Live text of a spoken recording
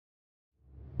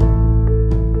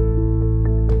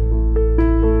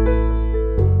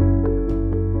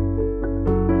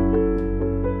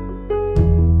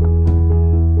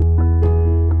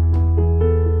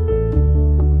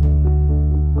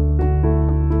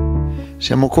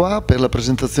Siamo qua per la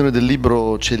presentazione del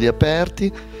libro Cieli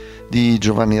aperti di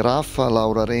Giovanni Raffa,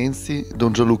 Laura Renzi,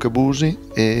 Don Gianluca Busi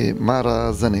e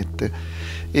Mara Zanette.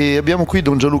 E abbiamo qui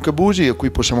Don Gianluca Busi a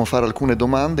cui possiamo fare alcune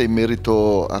domande in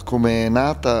merito a come è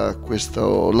nata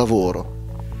questo lavoro.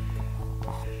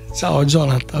 Ciao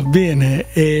Jonathan, bene,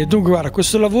 dunque guarda,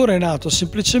 questo lavoro è nato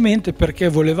semplicemente perché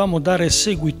volevamo dare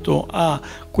seguito a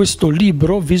questo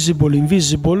libro Visible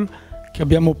Invisible che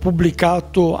abbiamo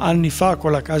pubblicato anni fa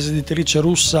con la casa editrice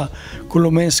russa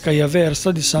Kolomenskaya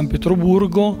Versta di San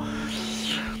Pietroburgo.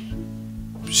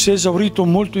 Si è esaurito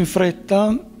molto in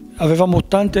fretta, avevamo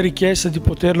tante richieste di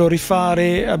poterlo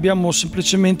rifare, abbiamo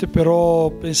semplicemente però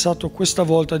pensato questa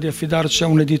volta di affidarci a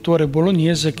un editore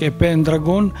bolognese che è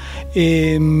Pendragon,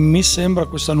 e mi sembra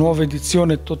questa nuova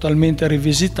edizione totalmente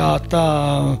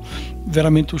rivisitata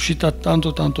veramente uscita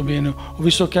tanto bene. Ho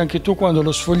visto che anche tu quando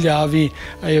lo sfogliavi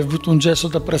hai avuto un gesto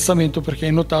di apprezzamento perché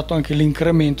hai notato anche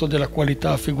l'incremento della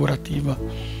qualità figurativa.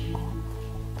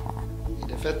 In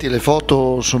effetti le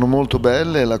foto sono molto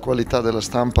belle, la qualità della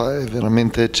stampa è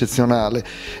veramente eccezionale.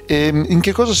 E in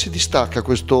che cosa si distacca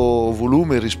questo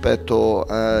volume rispetto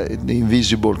a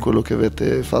Invisible, quello che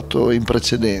avete fatto in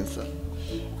precedenza?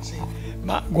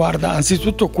 Ma guarda,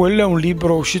 anzitutto quello è un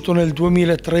libro uscito nel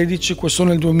 2013, questo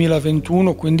nel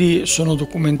 2021, quindi sono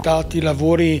documentati i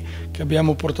lavori che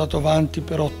abbiamo portato avanti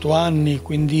per 8 anni,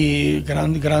 quindi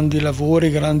grandi lavori,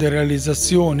 grandi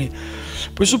realizzazioni.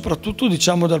 Poi soprattutto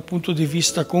diciamo dal punto di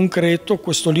vista concreto,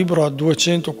 questo libro ha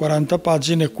 240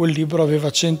 pagine, quel libro aveva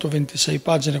 126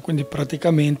 pagine, quindi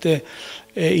praticamente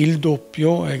è il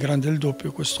doppio, è grande il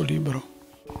doppio questo libro.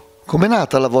 Com'è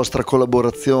nata la vostra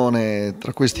collaborazione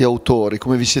tra questi autori?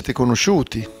 Come vi siete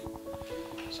conosciuti?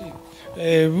 Sì,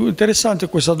 è interessante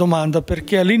questa domanda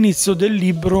perché all'inizio del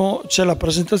libro c'è la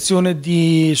presentazione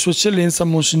di Sua Eccellenza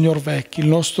Monsignor Vecchi, il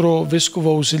nostro vescovo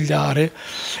ausiliare,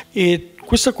 e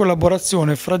questa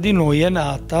collaborazione fra di noi è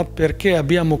nata perché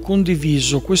abbiamo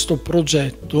condiviso questo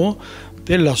progetto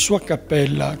della sua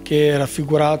cappella che è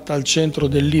raffigurata al centro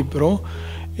del libro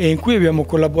e in cui abbiamo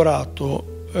collaborato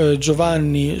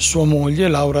Giovanni, sua moglie,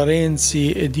 Laura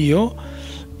Renzi ed io,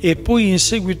 e poi in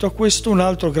seguito a questo un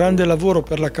altro grande lavoro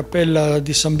per la cappella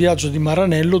di San Biagio di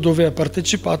Maranello dove ha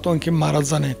partecipato anche Mara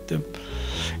Zanette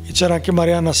e c'era anche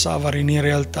Mariana Savarin in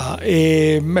realtà.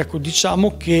 E ecco,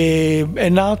 diciamo che è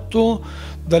nato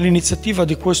dall'iniziativa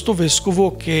di questo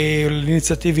vescovo, che è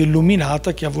l'iniziativa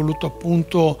illuminata, che ha voluto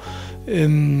appunto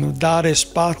dare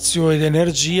spazio ed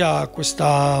energia a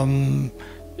questa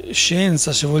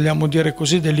scienza, se vogliamo dire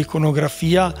così,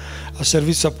 dell'iconografia a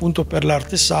servizio appunto per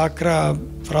l'arte sacra.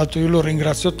 Fra l'altro io lo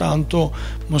ringrazio tanto,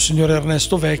 Monsignor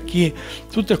Ernesto Vecchi.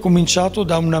 Tutto è cominciato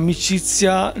da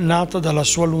un'amicizia nata dalla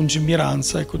sua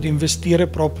lungimiranza, ecco, di investire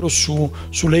proprio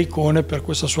sulle icone per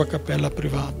questa sua cappella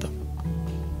privata.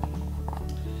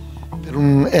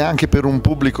 E anche per un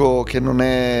pubblico che non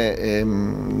è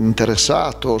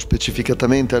interessato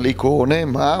specificatamente alle icone,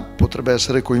 ma potrebbe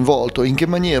essere coinvolto. In che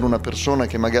maniera una persona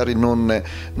che magari non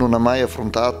ha mai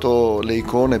affrontato le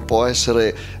icone può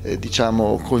essere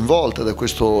diciamo, coinvolta da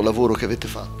questo lavoro che avete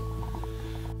fatto?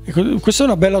 Ecco, questa è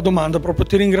una bella domanda, proprio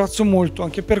ti ringrazio molto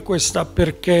anche per questa,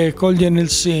 perché coglie nel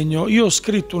segno. Io ho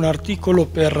scritto un articolo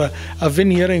per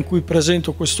Avvenire in cui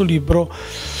presento questo libro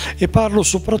e parlo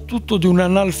soprattutto di un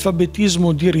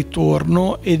analfabetismo di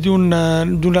ritorno e di una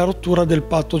rottura del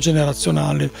patto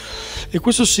generazionale, e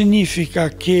questo significa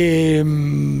che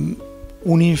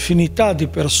un'infinità di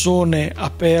persone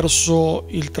ha perso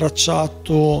il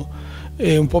tracciato,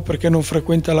 un po' perché non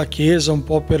frequenta la chiesa, un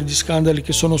po' per gli scandali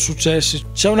che sono successi.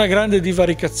 C'è una grande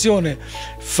divaricazione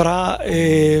fra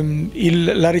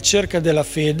la ricerca della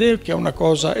fede, che è una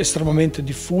cosa estremamente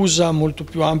diffusa, molto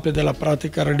più ampia della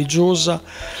pratica religiosa,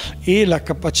 e la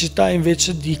capacità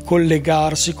invece di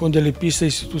collegarsi con delle piste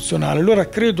istituzionali. Allora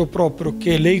credo proprio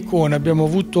che le icone, abbiamo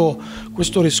avuto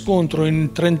questo riscontro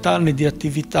in 30 anni di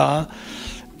attività,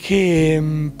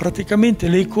 che praticamente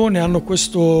le icone hanno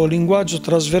questo linguaggio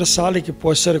trasversale che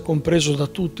può essere compreso da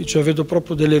tutti, cioè vedo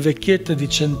proprio delle vecchiette di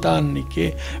 100 anni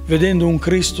che vedendo un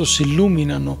Cristo si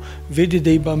illuminano, vedi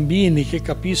dei bambini che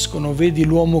capiscono, vedi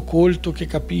l'uomo colto che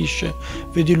capisce,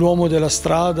 vedi l'uomo della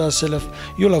strada.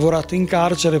 Io ho lavorato in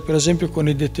carcere per esempio con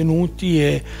i detenuti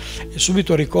e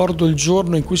subito ricordo il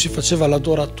giorno in cui si faceva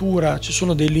l'adoratura. Ci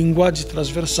sono dei linguaggi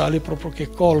trasversali proprio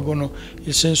che colgono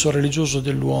il senso religioso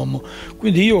dell'uomo.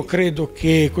 Quindi io credo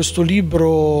che questo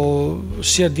libro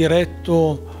sia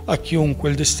diretto a chiunque,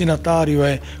 il destinatario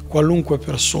è qualunque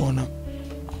persona.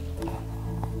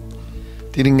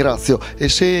 Ti ringrazio. E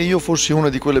se io fossi una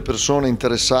di quelle persone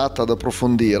interessata ad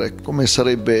approfondire, come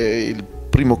sarebbe il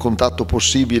primo contatto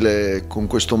possibile con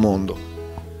questo mondo?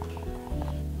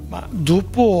 Ma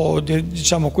dopo,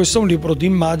 diciamo, questo è un libro di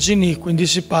immagini, quindi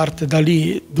si parte da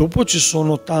lì. Dopo ci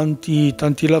sono tanti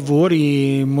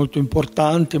lavori molto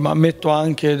importanti, ma metto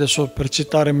anche, adesso per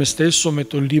citare me stesso,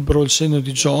 metto il libro Il segno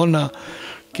di Giona,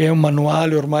 che è un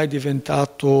manuale ormai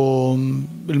diventato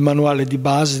il manuale di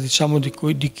base, diciamo,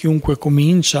 di chiunque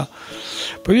comincia.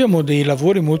 Poi abbiamo dei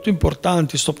lavori molto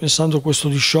importanti, sto pensando a questo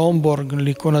di Schönborn,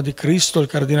 l'icona di Cristo, il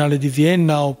cardinale di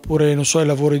Vienna, oppure non so, i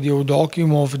lavori di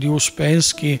Eudokimov, di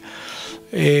Uspensky.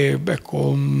 E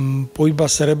ecco, poi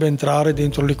basterebbe entrare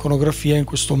dentro l'iconografia in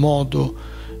questo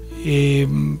modo. E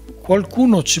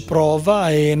qualcuno ci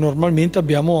prova e normalmente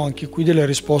abbiamo anche qui delle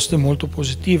risposte molto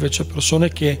positive, cioè persone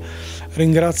che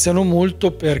ringraziano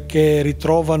molto perché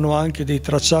ritrovano anche dei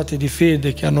tracciati di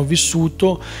fede che hanno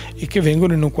vissuto e che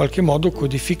vengono in un qualche modo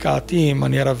codificati in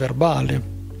maniera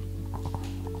verbale.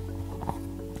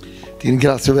 Ti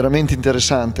ringrazio, veramente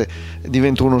interessante,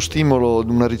 diventa uno stimolo,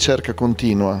 una ricerca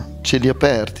continua. Cieli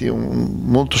aperti,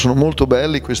 sono molto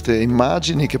belli queste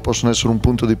immagini che possono essere un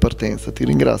punto di partenza. Ti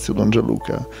ringrazio, Don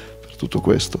Gianluca, per tutto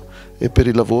questo e per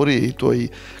i lavori i tuoi,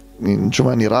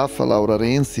 Giovanni Raffa, Laura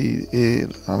Renzi e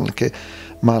anche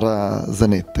Mara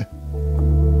Zanette.